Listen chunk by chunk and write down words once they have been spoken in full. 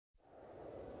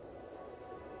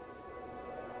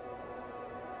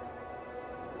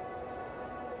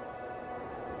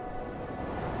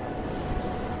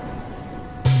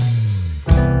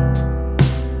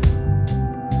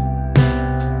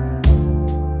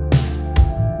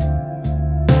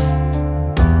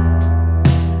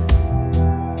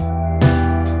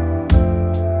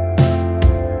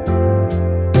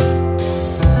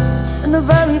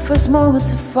first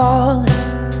moments of falling,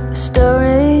 the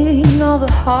stirring of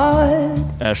a heart.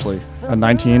 Ashley. At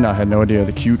 19, I had no idea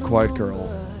the cute, quiet girl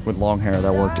with long hair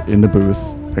that worked in the booth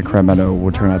at Crab Meadow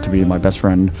would turn out to be my best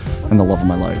friend and the love of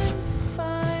my life.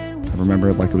 I remember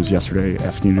it like it was yesterday,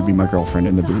 asking you to be my girlfriend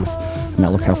in the booth, and now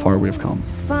look how far we have come.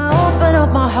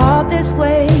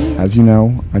 As you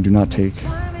know, I do not take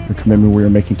the commitment we are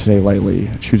making today lightly.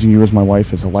 Choosing you as my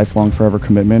wife is a lifelong, forever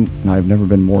commitment, and I have never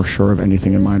been more sure of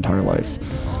anything in my entire life.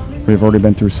 We have already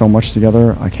been through so much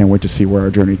together, I can't wait to see where our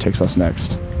journey takes us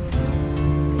next.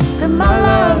 Then my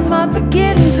love might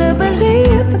begin to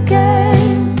believe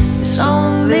again. It's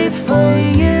only for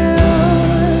you,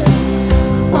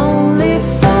 only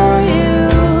for you,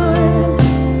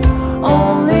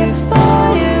 only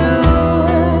for you.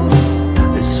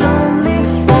 It's only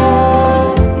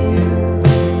for you,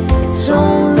 it's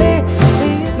only for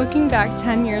you. Looking back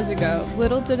 10 years ago,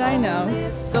 little did I know,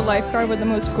 the lifeguard with the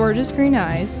most gorgeous green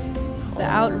eyes, the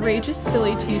outrageous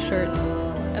silly t-shirts,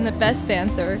 and the best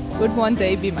banter would one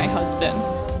day be my husband.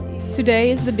 Today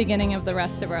is the beginning of the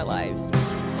rest of our lives.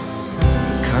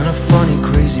 Kind of funny,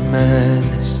 crazy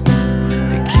madness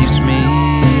that keeps me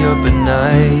up at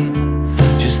night.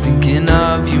 Just thinking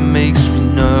of you makes me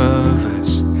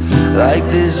nervous, like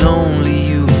there's only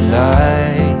you and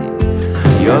I.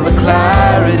 You're the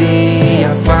clarity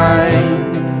I find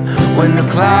when the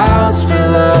clouds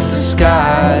fill up the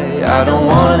sky. I don't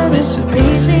wanna miss a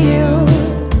piece of you.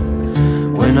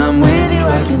 When I'm with you,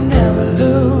 I can never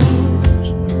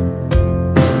lose.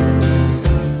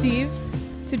 Steve,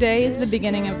 today is the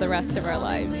beginning of the rest of our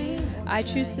lives. I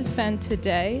choose to spend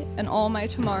today and all my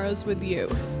tomorrows with you.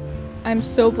 I'm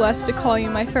so blessed to call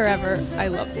you my forever. I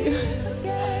love you.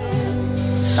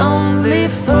 It's only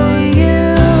for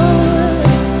you,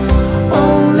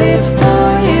 only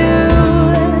for you,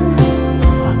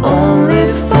 only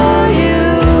for you.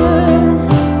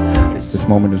 This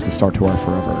moment is the start to our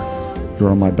forever. You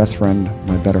are my best friend,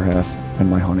 my better half, and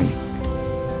my honey.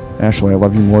 Ashley, I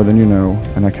love you more than you know,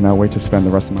 and I cannot wait to spend the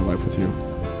rest of my life with you.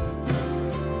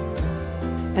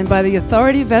 And by the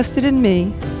authority vested in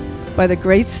me by the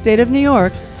great state of New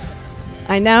York,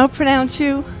 I now pronounce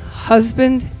you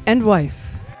husband and wife.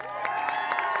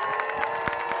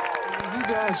 You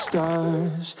got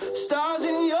stars, stars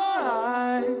in your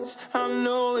eyes. I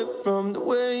know it from the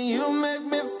way you make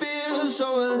me feel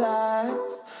so alive.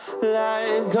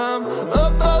 Like I'm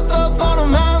up on a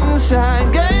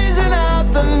mountainside, gazing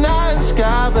at the night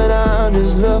sky, but I'm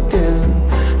just looking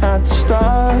at the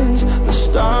stars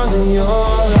in your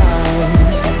eyes.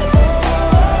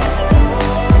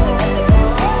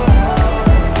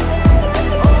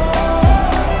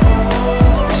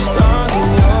 The stars in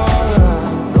your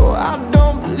eyes. No, I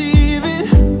don't believe it.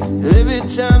 Every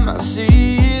time I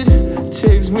see it, it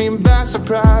takes me by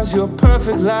surprise. You're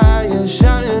perfect light, you're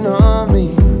shining on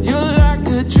me. You're like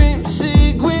a dream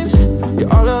sequence,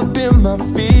 you're all up in my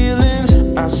feelings.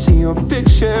 I see your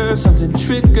picture, something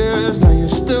triggers, now you're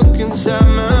stuck inside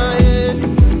my head.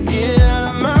 Get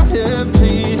out of my head,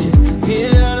 please,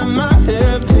 get out of my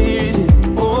head, please.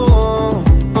 Oh,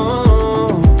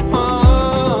 oh, oh.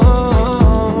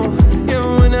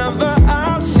 And whenever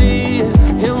I see you,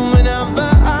 and whenever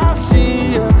I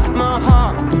see you, my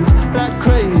heart beats like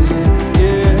crazy,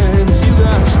 yeah. 'Cause you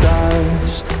got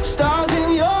stars, stars in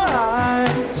your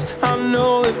eyes. I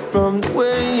know it from the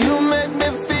way you make me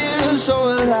feel so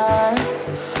alive.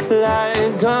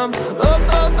 Like I'm